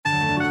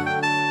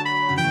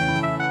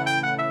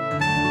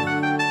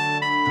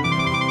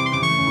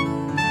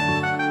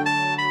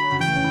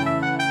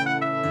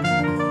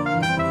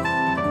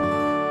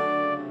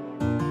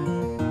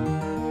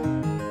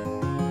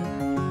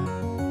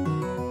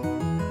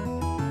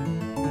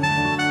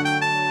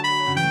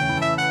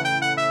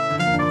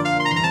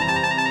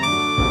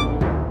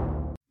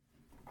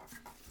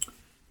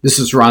This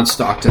is Ron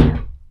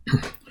Stockton.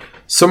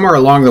 Somewhere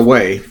along the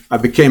way, I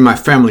became my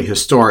family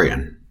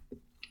historian.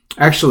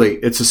 Actually,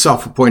 it's a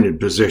self-appointed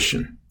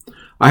position.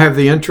 I have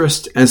the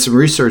interest and some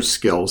research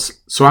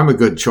skills, so I'm a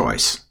good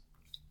choice.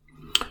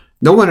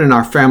 No one in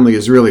our family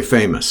is really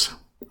famous.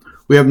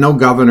 We have no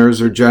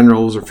governors or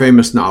generals or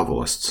famous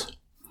novelists.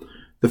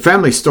 The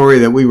family story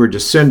that we were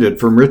descended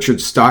from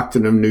Richard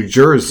Stockton of New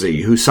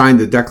Jersey, who signed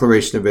the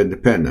Declaration of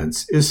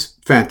Independence, is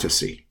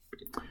fantasy.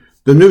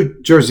 The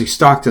New Jersey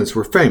Stocktons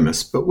were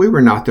famous, but we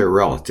were not their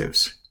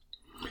relatives.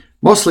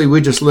 Mostly we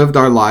just lived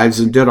our lives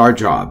and did our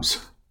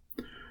jobs.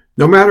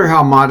 No matter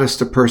how modest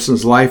a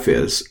person's life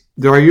is,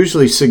 there are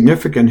usually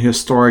significant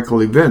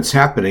historical events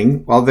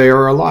happening while they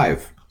are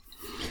alive.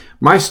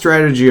 My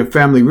strategy of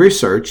family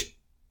research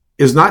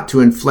is not to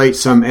inflate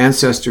some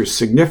ancestor's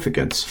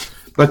significance,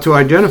 but to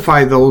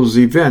identify those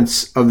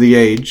events of the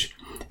age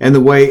and the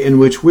way in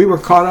which we were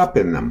caught up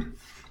in them.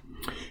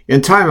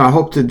 In time, I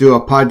hope to do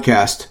a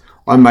podcast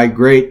on my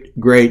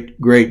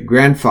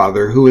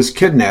great-great-great-grandfather who was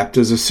kidnapped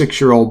as a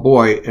 6-year-old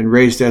boy and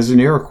raised as an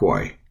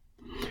Iroquois,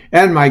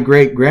 and my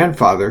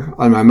great-grandfather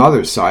on my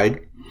mother's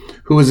side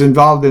who was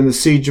involved in the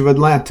siege of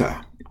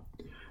Atlanta.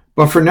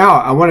 But for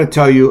now, I want to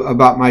tell you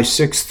about my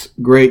 6th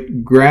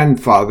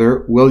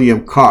great-grandfather,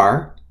 William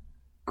Carr,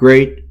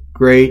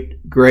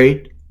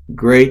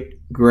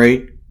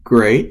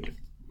 great-great-great-great-great-great.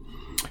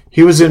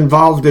 He was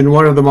involved in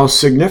one of the most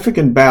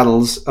significant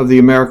battles of the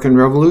American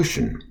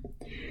Revolution.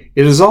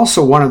 It is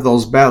also one of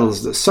those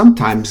battles that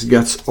sometimes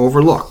gets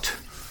overlooked.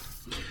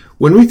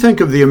 When we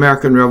think of the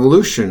American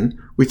Revolution,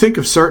 we think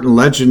of certain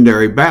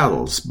legendary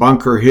battles,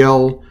 Bunker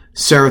Hill,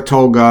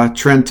 Saratoga,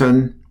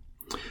 Trenton.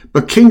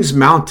 But Kings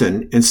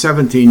Mountain in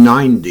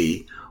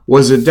 1790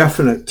 was a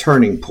definite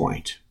turning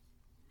point.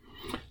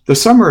 The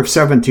summer of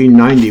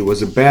 1790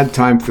 was a bad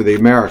time for the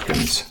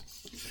Americans.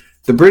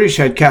 The British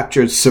had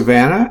captured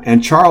Savannah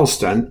and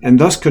Charleston and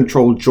thus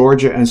controlled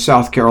Georgia and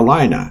South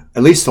Carolina,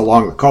 at least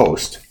along the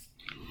coast.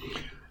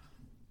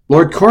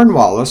 Lord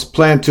Cornwallis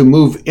planned to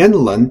move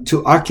inland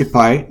to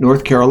occupy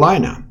North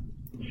Carolina.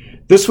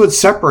 This would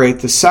separate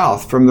the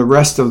South from the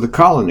rest of the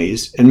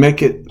colonies and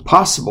make it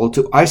possible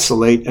to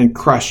isolate and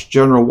crush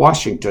General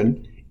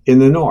Washington in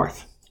the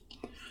North.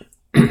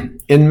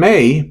 In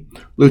May,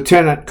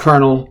 Lieutenant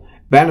Colonel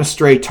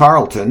Banastre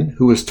Tarleton,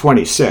 who was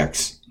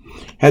 26,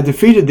 had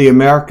defeated the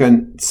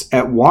Americans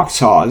at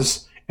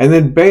Waxhaws and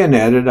then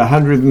bayoneted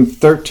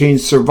 113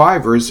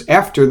 survivors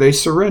after they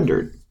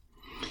surrendered.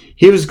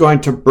 He was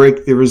going to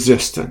break the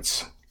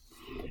resistance.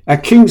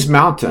 At Kings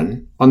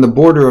Mountain, on the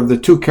border of the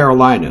two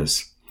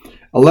Carolinas,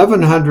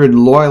 1,100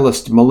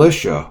 Loyalist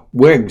militia,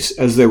 Whigs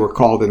as they were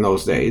called in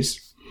those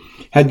days,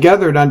 had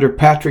gathered under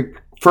Patrick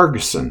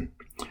Ferguson,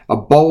 a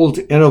bold,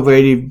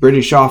 innovative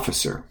British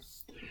officer.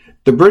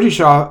 The British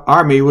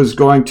Army was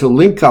going to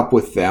link up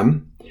with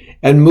them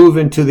and move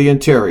into the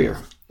interior.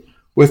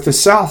 With the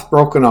South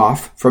broken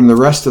off from the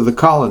rest of the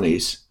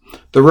colonies,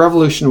 the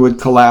revolution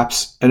would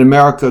collapse and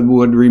America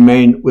would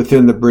remain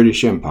within the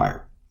British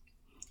Empire.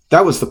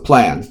 That was the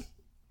plan.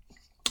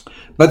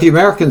 But the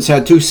Americans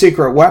had 2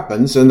 secret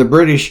weapons and the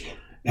British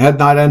had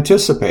not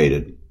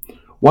anticipated.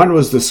 One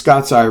was the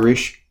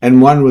Scots-Irish and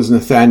one was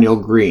Nathaniel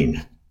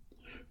Greene.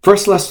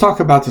 First, let's talk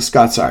about the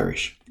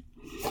Scots-Irish.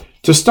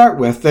 To start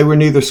with, they were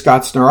neither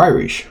Scots nor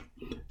Irish.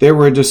 They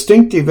were a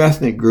distinctive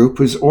ethnic group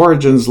whose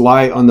origins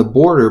lie on the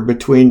border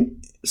between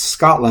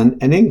Scotland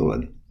and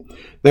England.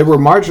 They were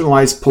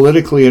marginalized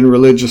politically and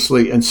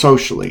religiously and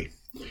socially.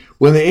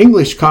 When the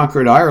English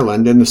conquered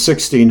Ireland in the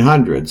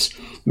 1600s,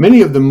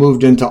 many of them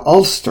moved into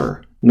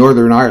Ulster,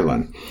 Northern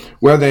Ireland,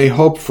 where they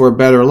hoped for a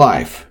better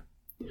life.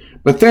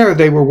 But there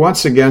they were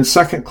once again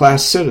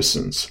second-class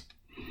citizens.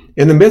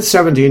 In the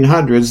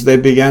mid-1700s, they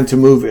began to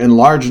move in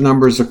large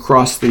numbers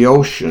across the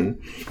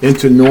ocean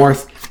into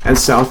North and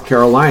South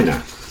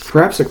Carolina,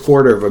 perhaps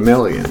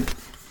 250,000.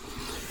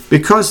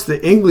 Because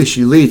the English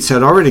elites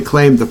had already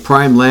claimed the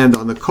prime land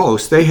on the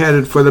coast, they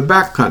headed for the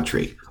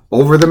backcountry,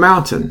 over the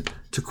mountain,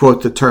 to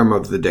quote the term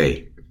of the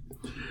day,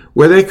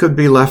 where they could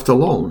be left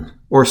alone,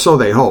 or so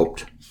they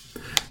hoped.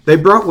 They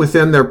brought with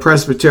them their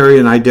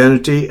Presbyterian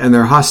identity and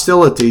their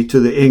hostility to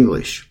the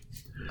English.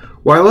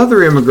 While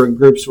other immigrant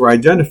groups were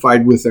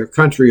identified with their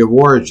country of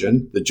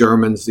origin, the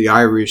Germans, the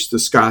Irish, the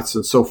Scots,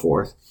 and so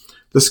forth,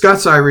 the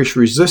Scots-Irish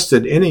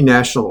resisted any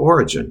national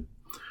origin.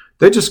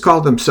 They just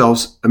called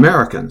themselves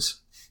Americans.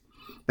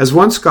 As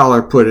one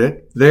scholar put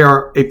it, they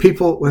are a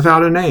people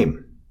without a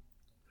name.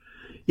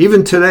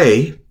 Even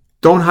today,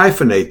 don't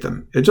hyphenate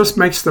them. It just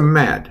makes them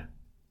mad.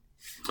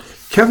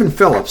 Kevin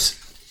Phillips,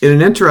 in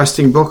an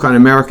interesting book on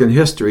American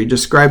history,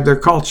 described their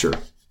culture.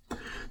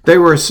 They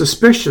were a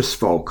suspicious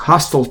folk,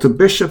 hostile to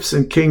bishops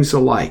and kings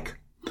alike.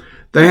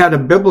 They had a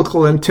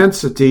biblical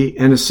intensity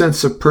and a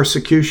sense of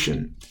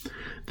persecution.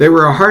 They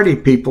were a hardy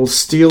people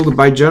steeled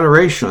by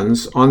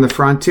generations on the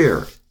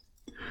frontier.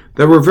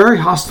 They were very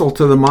hostile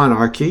to the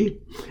monarchy,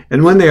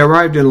 and when they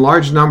arrived in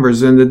large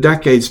numbers in the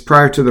decades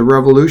prior to the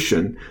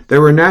Revolution, they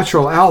were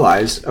natural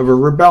allies of a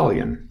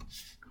rebellion.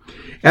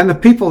 And the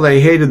people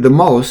they hated the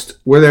most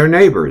were their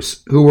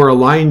neighbors, who were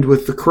aligned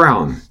with the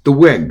Crown, the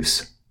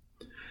Whigs,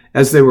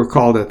 as they were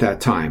called at that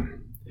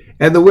time.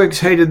 And the Whigs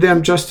hated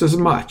them just as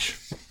much.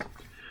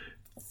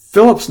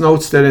 Phillips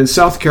notes that in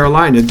South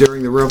Carolina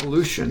during the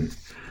Revolution,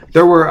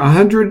 there were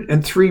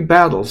 103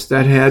 battles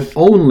that had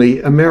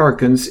only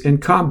Americans in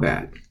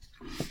combat,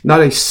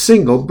 not a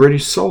single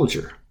British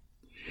soldier.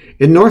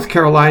 In North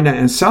Carolina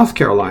and South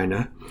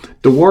Carolina,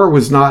 the war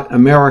was not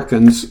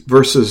Americans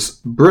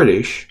versus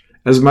British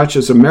as much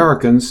as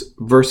Americans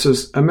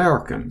versus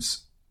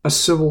Americans, a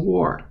civil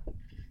war.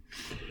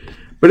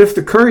 But if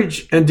the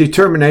courage and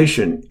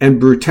determination and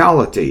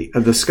brutality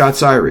of the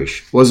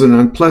Scots-Irish was an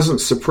unpleasant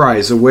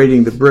surprise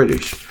awaiting the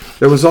British,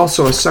 there was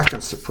also a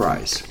second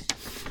surprise.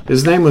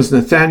 His name was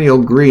Nathanael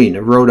Greene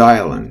of Rhode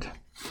Island.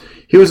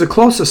 He was a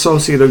close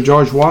associate of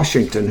George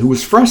Washington, who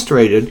was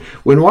frustrated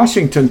when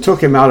Washington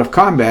took him out of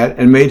combat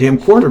and made him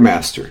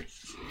quartermaster.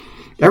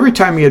 Every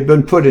time he had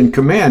been put in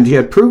command, he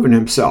had proven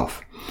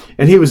himself,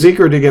 and he was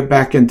eager to get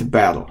back into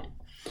battle.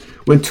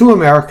 When two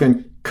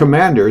American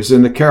commanders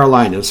in the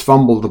Carolinas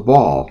fumbled the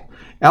ball,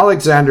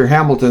 Alexander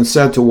Hamilton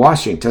said to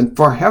Washington,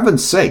 "For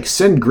heaven's sake,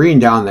 send Greene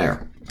down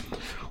there."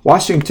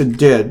 Washington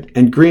did,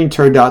 and Greene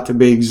turned out to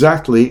be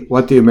exactly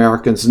what the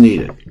Americans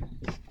needed.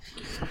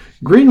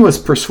 Greene was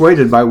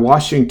persuaded by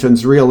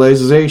Washington's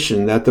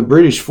realization that the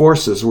British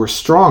forces were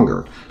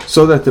stronger,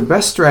 so that the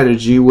best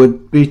strategy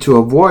would be to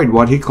avoid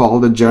what he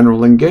called a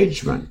general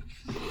engagement.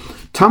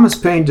 Thomas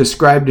Paine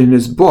described in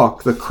his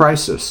book, The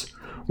Crisis,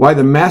 why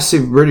the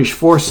massive British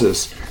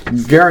forces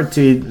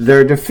guaranteed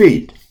their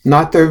defeat,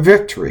 not their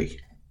victory.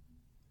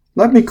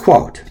 Let me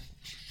quote,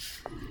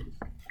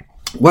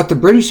 "What the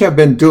British have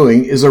been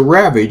doing is a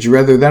ravage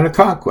rather than a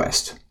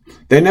conquest.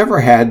 They never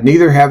had,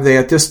 neither have they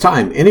at this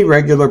time, any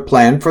regular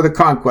plan for the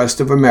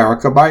conquest of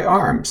America by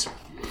arms.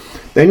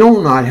 They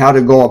know not how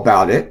to go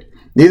about it,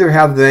 neither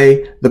have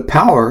they the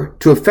power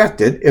to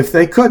effect it if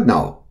they could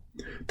know.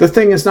 The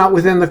thing is not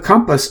within the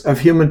compass of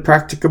human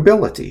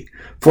practicability,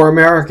 for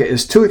America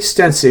is too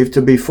extensive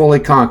to be fully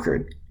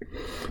conquered.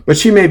 But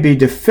she may be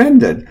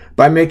defended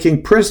by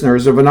making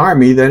prisoners of an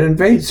army that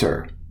invades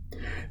her.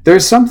 There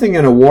is something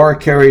in a war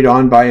carried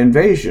on by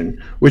invasion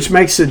which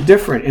makes it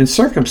different in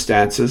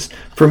circumstances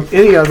from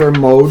any other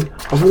mode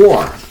of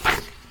war,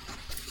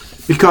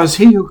 because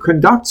he who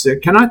conducts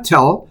it cannot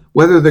tell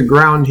whether the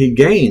ground he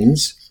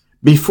gains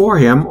be for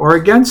him or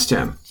against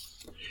him.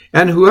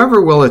 And whoever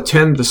will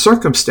attend the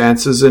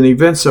circumstances and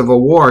events of a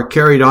war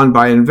carried on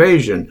by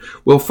invasion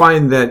will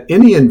find that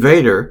any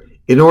invader,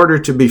 in order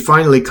to be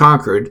finally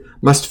conquered,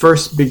 must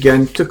first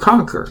begin to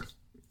conquer."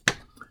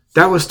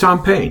 That was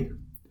Tom Paine.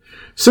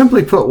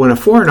 Simply put, when a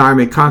foreign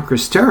army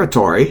conquers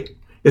territory,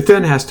 it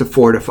then has to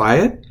fortify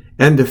it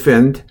and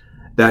defend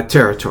that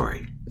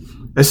territory.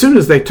 As soon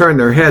as they turn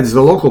their heads,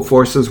 the local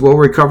forces will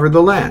recover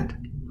the land.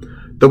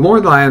 The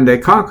more land they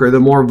conquer, the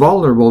more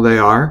vulnerable they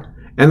are,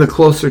 and the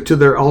closer to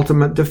their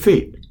ultimate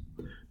defeat.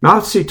 Mao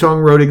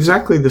Zedong wrote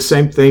exactly the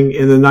same thing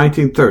in the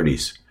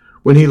 1930s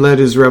when he led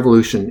his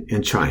revolution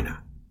in China.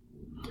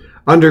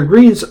 Under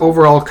Greene's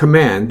overall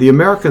command, the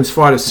Americans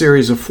fought a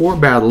series of 4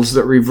 battles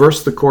that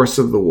reversed the course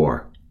of the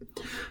war.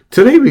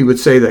 Today we would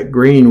say that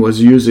Greene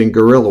was using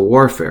guerrilla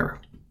warfare.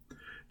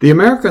 The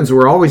Americans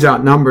were always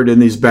outnumbered in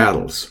these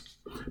battles,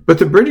 but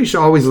the British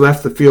always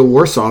left the field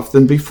worse off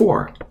than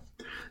before.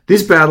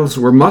 These battles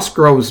were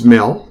Musgrove's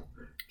Mill,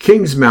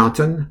 Kings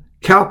Mountain,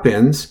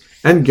 Cowpens,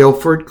 and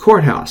Guilford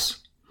Courthouse.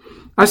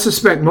 I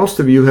suspect most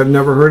of you have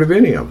never heard of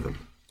any of them.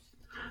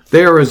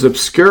 They are as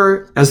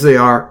obscure as they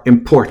are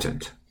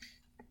important.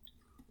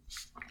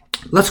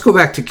 Let's go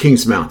back to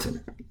Kings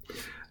Mountain.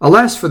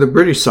 Alas for the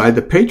British side,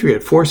 the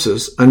Patriot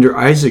forces under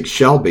Isaac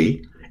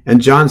Shelby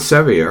and John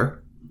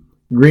Sevier,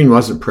 Greene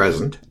wasn't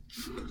present,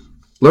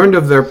 learned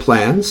of their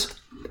plans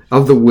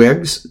of the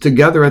Whigs to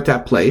gather at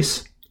that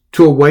place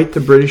to await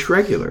the British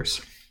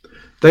regulars.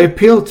 They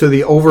appealed to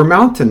the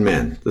over-mountain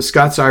men, the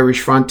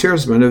Scots-Irish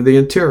frontiersmen of the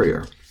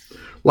interior.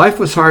 Life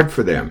was hard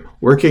for them.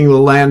 Working the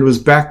land was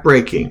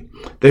back-breaking.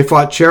 They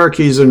fought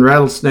Cherokees and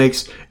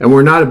rattlesnakes and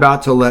were not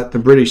about to let the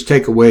British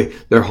take away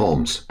their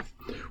homes.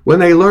 When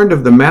they learned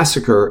of the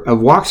massacre of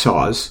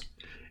Waxhaws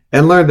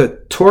and learned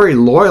that Tory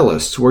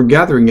loyalists were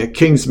gathering at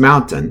Kings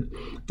Mountain,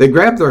 they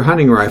grabbed their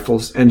hunting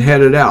rifles and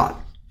headed out.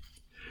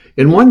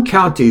 In one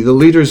county, the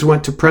leaders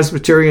went to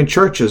Presbyterian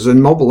churches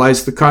and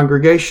mobilized the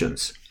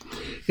congregations.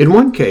 In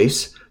one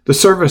case, the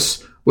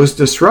service was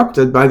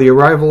disrupted by the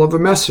arrival of a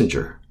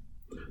messenger.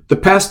 The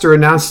pastor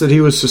announced that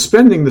he was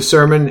suspending the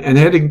sermon and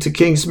heading to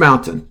Kings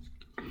Mountain.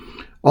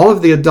 All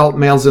of the adult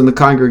males in the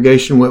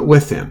congregation went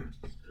with him.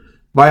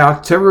 By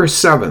October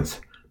 7th,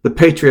 the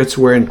Patriots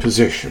were in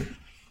position.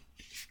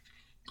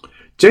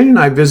 Jane and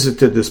I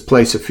visited this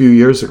place a few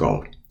years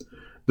ago.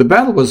 The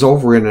battle was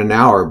over in an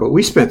hour, but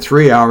we spent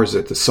 3 hours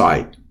at the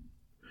site.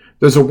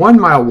 There's a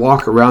 1-mile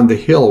walk around the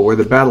hill where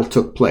the battle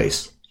took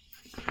place.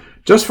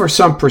 Just for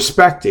some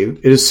perspective,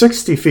 it is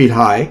 60 feet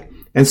high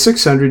and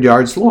 600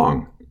 yards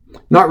long.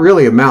 Not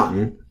really a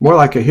mountain, more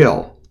like a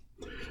hill.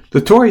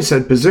 The Tories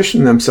had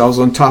positioned themselves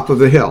on top of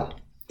the hill.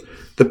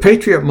 The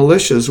Patriot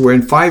militias were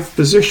in 5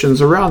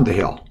 positions around the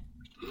hill.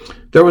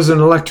 There was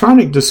an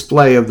electronic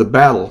display of the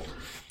battle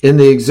in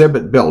the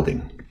exhibit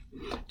building.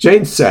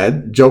 Jane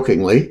said,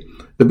 jokingly,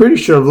 the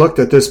British should have looked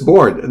at this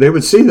board. They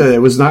would see that it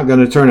was not going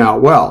to turn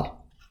out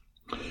well.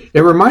 It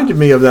reminded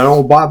me of that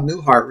old Bob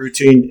Newhart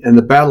routine in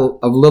the Battle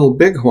of Little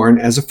Bighorn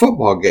as a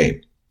football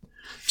game.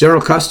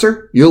 General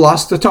Custer, you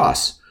lost the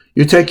toss.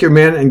 You take your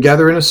men and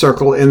gather in a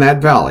circle in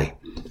that valley.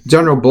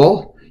 General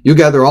Bull, you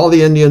gather all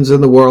the Indians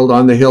in the world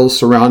on the hills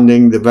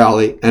surrounding the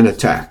valley and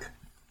attack.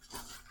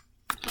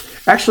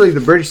 Actually, the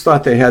British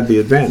thought they had the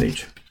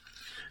advantage.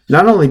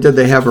 Not only did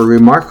they have a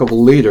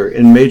remarkable leader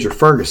in Major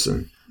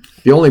Ferguson,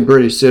 the only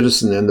British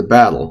citizen in the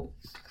battle,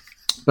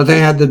 but they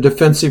had the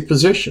defensive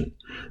position.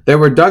 They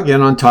were dug in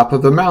on top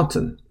of the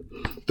mountain.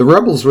 The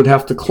rebels would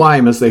have to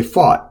climb as they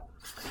fought.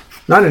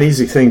 Not an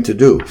easy thing to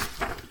do.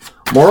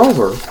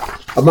 Moreover,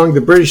 among the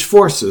British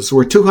forces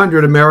were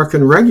 200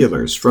 American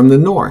regulars from the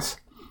north,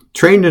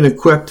 trained and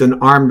equipped and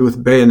armed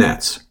with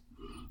bayonets.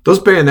 Those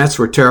bayonets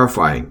were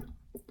terrifying.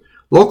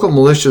 Local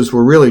militias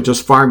were really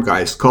just farm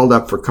guys called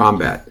up for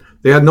combat.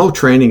 They had no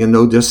training and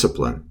no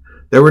discipline.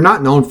 They were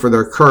not known for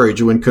their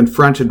courage when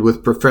confronted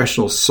with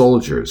professional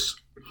soldiers.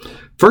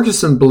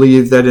 Ferguson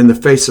believed that in the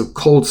face of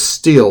cold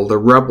steel, the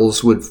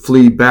rebels would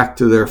flee back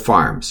to their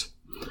farms.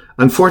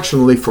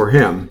 Unfortunately for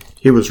him,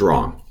 he was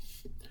wrong.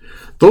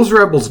 Those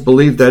rebels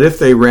believed that if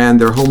they ran,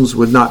 their homes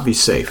would not be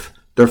safe,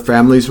 their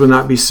families would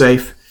not be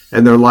safe,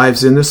 and their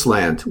lives in this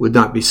land would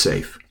not be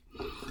safe.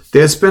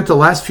 They had spent the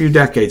last few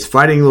decades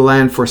fighting the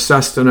land for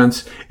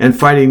sustenance and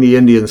fighting the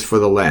Indians for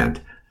the land.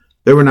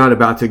 They were not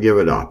about to give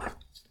it up.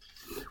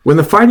 When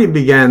the fighting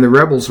began, the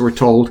rebels were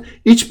told,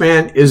 each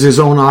man is his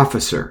own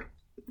officer.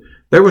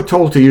 They were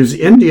told to use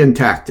Indian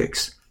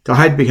tactics, to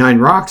hide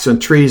behind rocks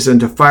and trees and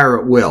to fire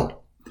at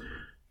will.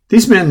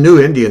 These men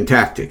knew Indian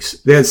tactics.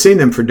 They had seen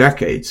them for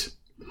decades.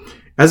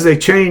 As they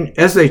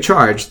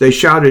charged, they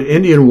shouted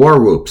Indian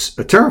war whoops,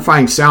 a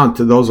terrifying sound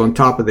to those on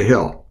top of the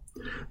hill.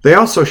 They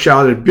also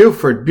shouted,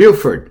 Buford,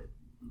 Buford,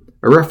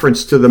 a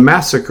reference to the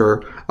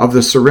massacre of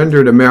the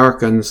surrendered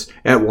Americans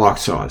at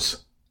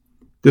Waxhaws.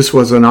 This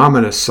was an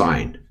ominous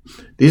sign.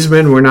 These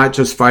men were not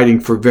just fighting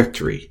for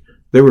victory.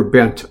 They were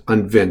bent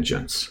on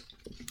vengeance.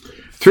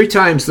 3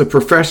 times the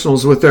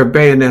professionals with their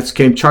bayonets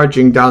came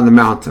charging down the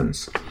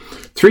mountains.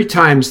 3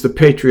 times the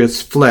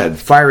patriots fled,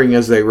 firing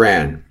as they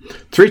ran.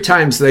 3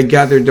 times they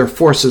gathered their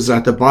forces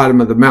at the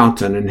bottom of the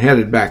mountain and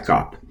headed back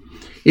up.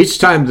 Each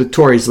time the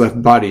Tories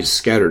left bodies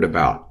scattered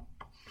about.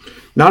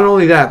 Not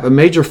only that, but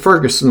Major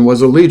Ferguson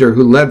was a leader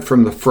who led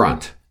from the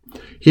front.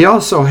 He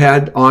also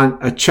had on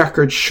a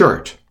checkered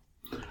shirt.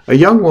 A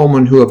young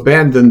woman who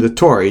abandoned the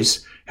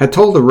Tories had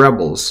told the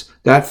rebels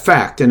that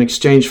fact in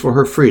exchange for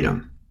her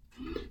freedom.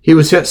 He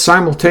was hit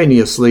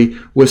simultaneously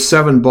with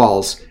 7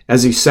 balls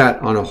as he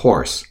sat on a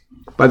horse.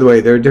 By the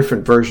way, there are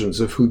different versions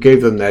of who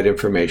gave them that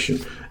information.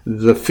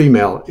 The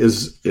female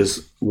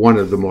is one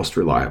of the most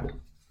reliable.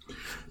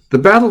 The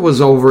battle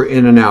was over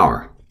in an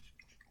hour.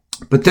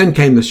 But then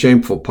came the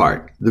shameful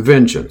part, the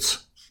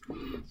vengeance.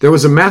 There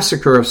was a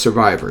massacre of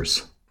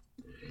survivors.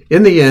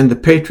 In the end, the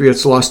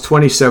Patriots lost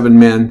 27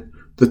 men,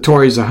 the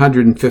Tories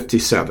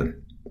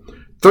 157.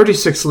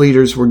 36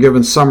 leaders were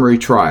given summary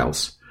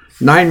trials.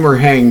 9 were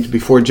hanged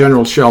before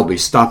General Shelby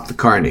stopped the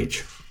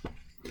carnage.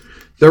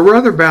 There were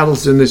other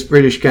battles in this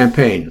British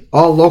campaign,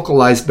 all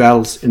localized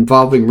battles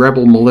involving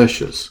rebel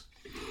militias,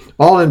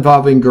 all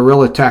involving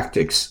guerrilla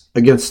tactics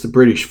against the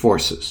British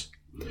forces.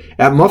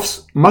 At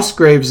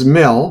Musgrave's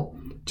Mill,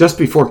 just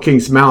before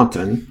Kings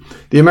Mountain,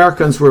 the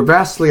Americans were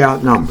vastly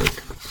outnumbered.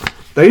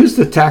 They used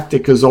a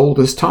tactic as old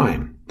as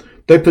time.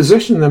 They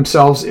positioned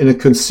themselves in a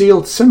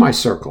concealed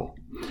semicircle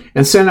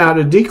and sent out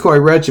a decoy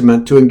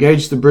regiment to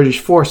engage the British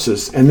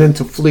forces and then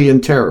to flee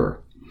in terror.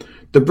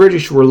 The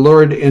British were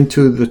lured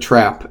into the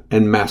trap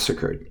and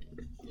massacred.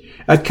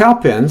 At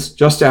Cowpens,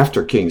 just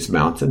after Kings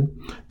Mountain,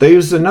 they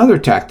used another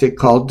tactic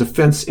called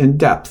defense in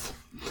depth.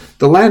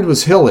 The land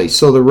was hilly,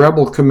 so the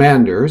rebel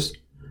commanders,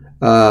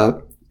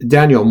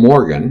 Daniel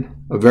Morgan,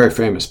 a very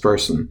famous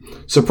person,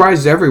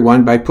 surprised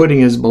everyone by putting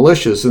his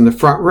militias in the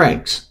front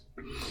ranks.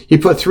 He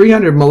put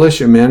 300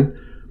 militiamen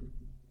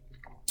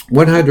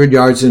 100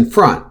 yards in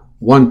front,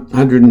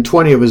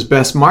 120 of his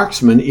best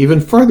marksmen even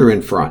further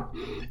in front,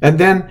 and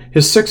then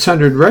his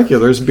 600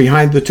 regulars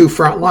behind the 2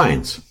 front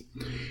lines.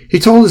 He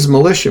told his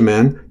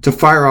militiamen to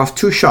fire off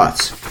 2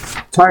 shots,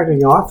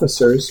 targeting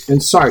officers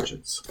and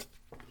sergeants,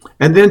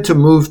 and then to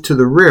move to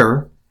the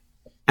rear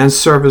and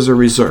serve as a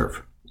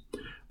reserve.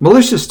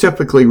 Militias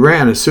typically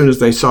ran as soon as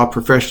they saw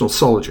professional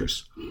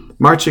soldiers,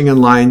 marching in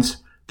lines,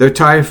 their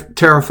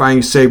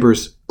terrifying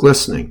sabers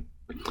glistening.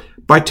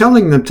 By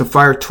telling them to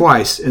fire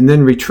twice and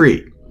then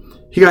retreat,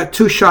 he got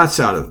 2 shots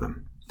out of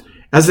them.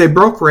 As they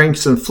broke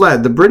ranks and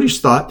fled, the British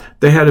thought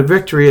they had a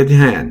victory at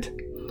hand,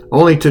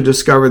 only to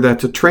discover that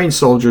the trained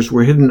soldiers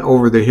were hidden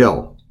over the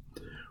hill.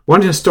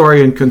 One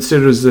historian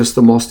considers this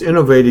the most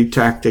innovative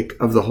tactic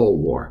of the whole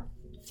war.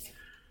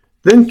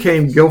 Then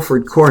came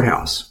Guilford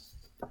Courthouse.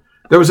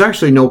 There was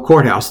actually no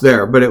courthouse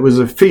there, but it was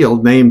a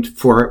field named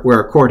for it where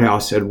a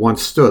courthouse had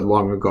once stood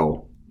long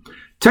ago.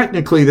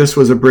 Technically, this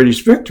was a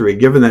British victory,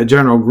 given that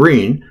General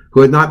Greene,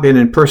 who had not been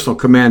in personal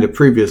command of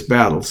previous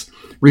battles,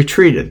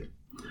 retreated.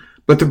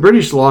 But the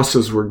British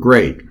losses were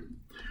great.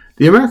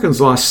 The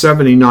Americans lost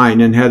 79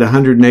 and had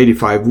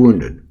 185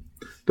 wounded.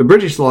 The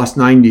British lost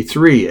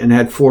 93 and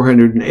had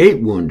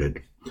 408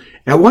 wounded.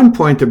 At one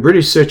point, the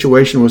British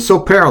situation was so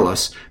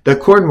perilous that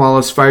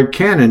Cornwallis fired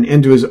cannon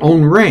into his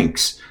own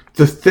ranks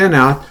to thin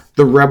out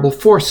the rebel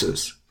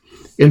forces.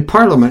 In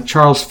Parliament,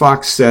 Charles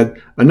Fox said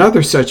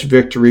another such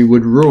victory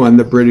would ruin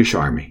the British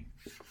Army.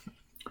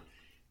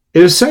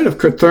 It is said of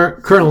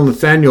Colonel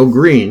Nathanael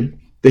Greene,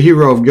 the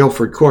hero of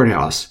Guilford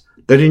Courthouse,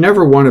 that he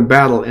never won a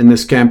battle in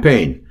this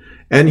campaign,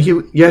 and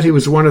yet he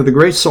was one of the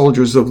great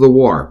soldiers of the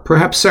war,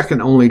 perhaps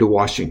second only to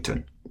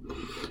Washington.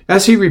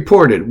 As he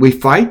reported, "We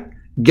fight,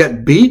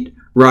 get beat,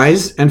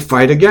 rise, and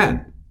fight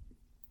again."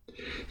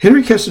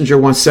 Henry Kissinger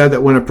once said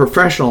that when a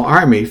professional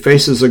army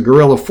faces a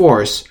guerrilla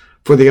force,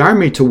 for the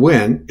army to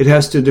win, it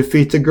has to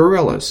defeat the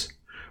guerrillas.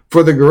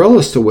 For the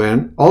guerrillas to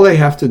win, all they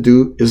have to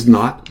do is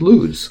not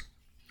lose.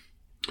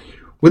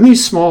 When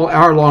these small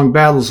hour-long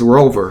battles were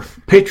over,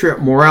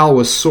 patriot morale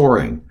was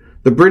soaring.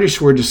 The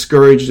British were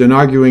discouraged and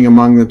arguing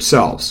among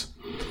themselves.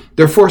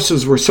 Their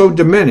forces were so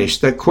diminished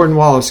that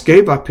Cornwallis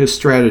gave up his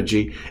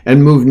strategy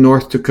and moved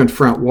north to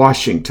confront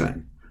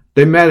Washington.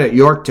 They met at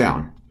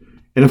Yorktown,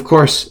 and of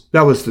course,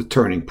 that was the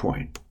turning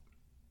point.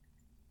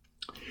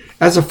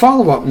 As a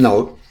follow-up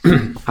note,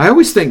 I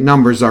always think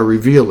numbers are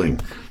revealing,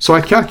 so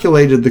I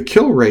calculated the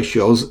kill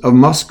ratios of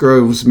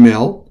Musgrove's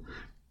Mill,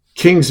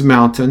 Kings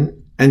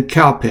Mountain, and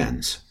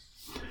Cowpens.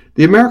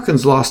 The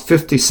Americans lost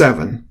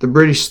 57, the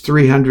British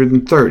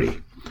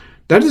 330.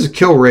 That is a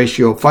kill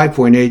ratio of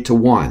 5.8 to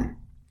 1.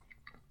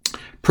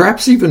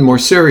 Perhaps even more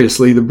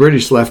seriously, the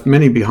British left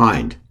many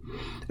behind.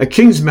 At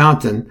Kings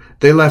Mountain,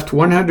 they left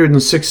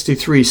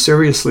 163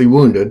 seriously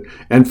wounded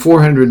and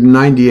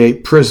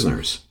 498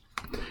 prisoners.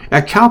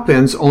 At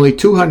Cowpens, only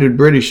 200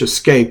 British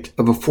escaped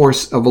of a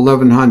force of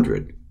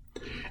 1,100.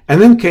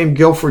 And then came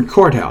Guilford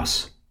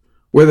Courthouse,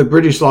 where the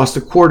British lost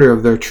a quarter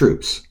of their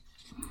troops.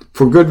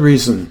 For good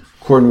reason,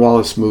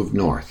 Cornwallis moved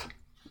north.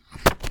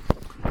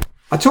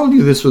 I told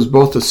you this was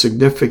both a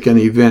significant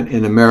event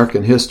in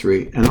American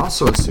history and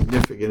also a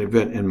significant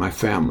event in my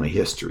family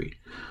history.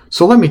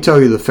 So let me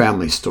tell you the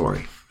family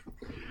story.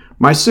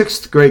 My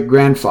sixth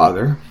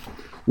great-grandfather,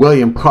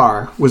 William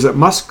Carr, was at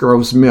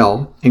Musgrove's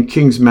Mill in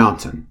Kings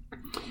Mountain.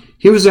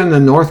 He was in the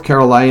North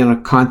Carolina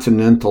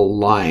Continental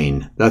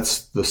Line. That's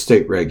the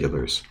state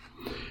regulars.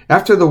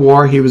 After the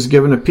war, he was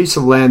given a piece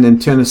of land in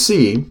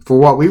Tennessee for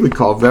what we would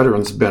call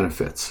veterans'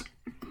 benefits.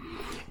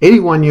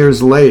 81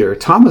 years later,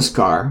 Thomas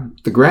Carr,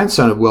 the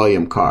grandson of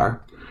William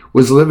Carr,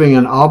 was living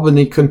in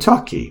Albany,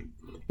 Kentucky,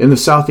 in the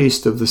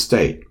southeast of the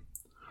state.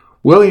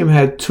 William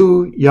had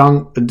two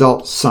young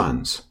adult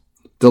sons,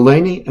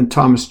 Delaney and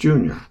Thomas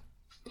Jr.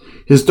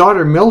 His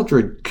daughter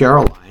Mildred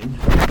Caroline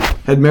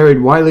had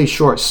married Wiley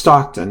Short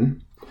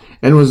Stockton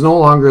and was no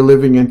longer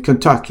living in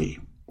Kentucky.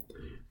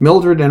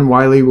 Mildred and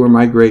Wiley were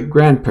my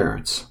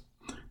great-grandparents.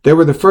 They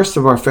were the first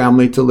of our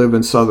family to live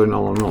in southern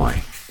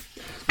Illinois.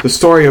 The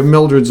story of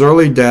Mildred's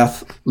early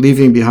death,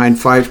 leaving behind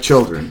 5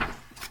 children,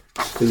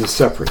 is a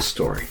separate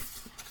story.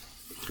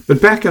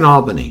 But back in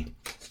Albany,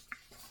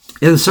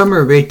 in the summer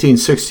of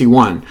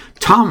 1861,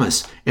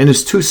 Thomas and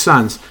his 2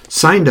 sons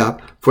signed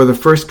up for the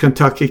 1st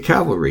Kentucky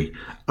Cavalry,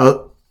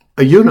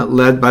 a unit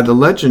led by the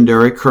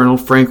legendary Colonel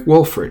Frank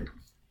Wolford.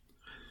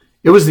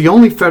 It was the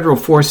only federal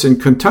force in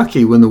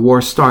Kentucky when the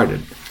war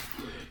started.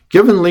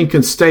 Given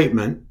Lincoln's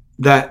statement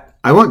that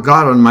 "I want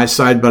God on my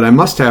side, but I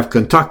must have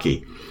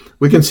Kentucky,"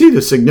 we can see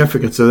the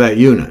significance of that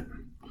unit.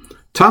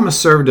 Thomas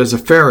served as a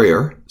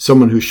farrier,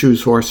 someone who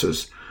shoes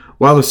horses,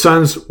 while the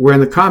sons were in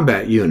the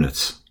combat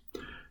units.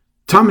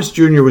 Thomas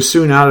Jr. was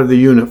soon out of the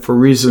unit for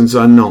reasons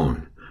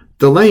unknown.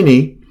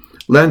 Delaney,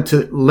 lent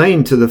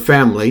to the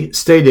family,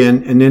 stayed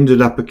in and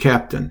ended up a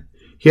captain.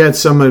 He had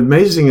some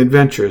amazing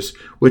adventures,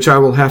 which I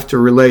will have to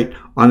relate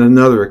on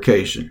another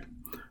occasion.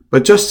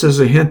 But just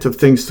as a hint of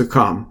things to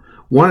come,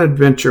 one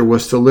adventure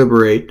was to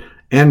liberate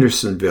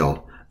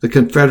Andersonville, the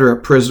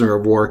Confederate prisoner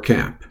of war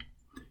camp.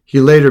 He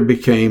later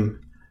became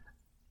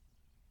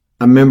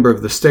a member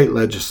of the state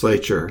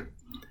legislature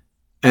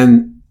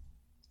and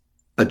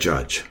a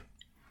judge.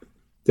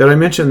 Did I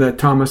mention that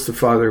Thomas the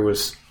father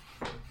was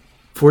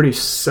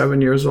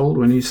 47 years old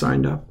when he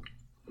signed up?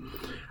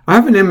 I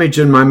have an image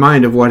in my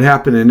mind of what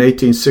happened in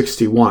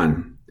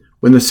 1861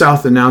 when the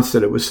South announced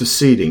that it was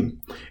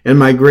seceding, and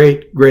my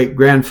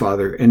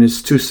great-great-grandfather and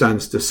his 2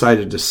 sons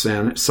decided to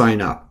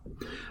sign up.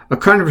 A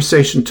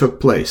conversation took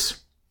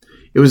place.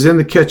 It was in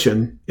the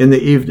kitchen in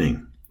the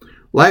evening.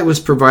 Light was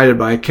provided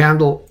by a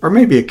candle or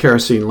maybe a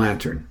kerosene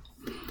lantern.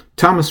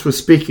 Thomas was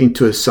speaking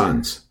to his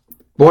sons.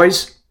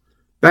 "Boys,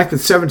 back in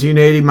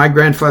 1780, my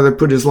grandfather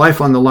put his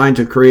life on the line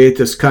to create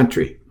this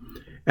country.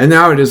 And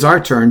now it is our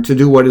turn to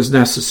do what is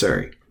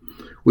necessary.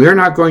 We are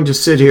not going to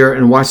sit here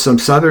and watch some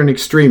Southern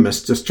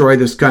extremists destroy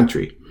this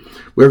country.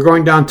 We are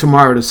going down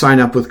tomorrow to sign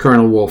up with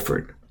Colonel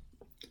Wolford."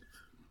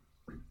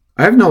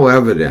 I have no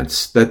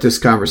evidence that this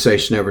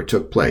conversation ever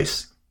took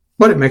place,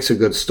 but it makes a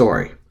good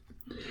story.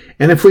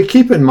 And if we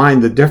keep in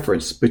mind the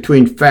difference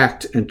between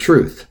fact and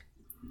truth,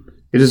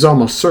 it is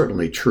almost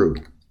certainly true.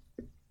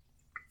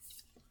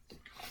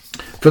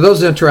 For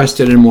those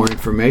interested in more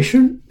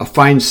information, a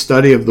fine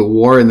study of the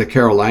war in the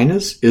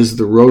Carolinas is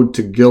The Road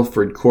to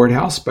Guilford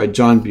Courthouse by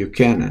John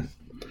Buchanan.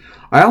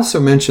 I also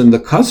mentioned The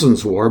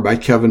Cousins' War by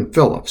Kevin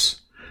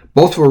Phillips.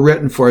 Both were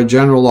written for a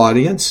general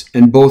audience,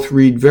 and both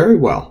read very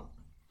well.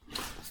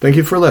 Thank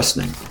you for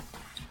listening.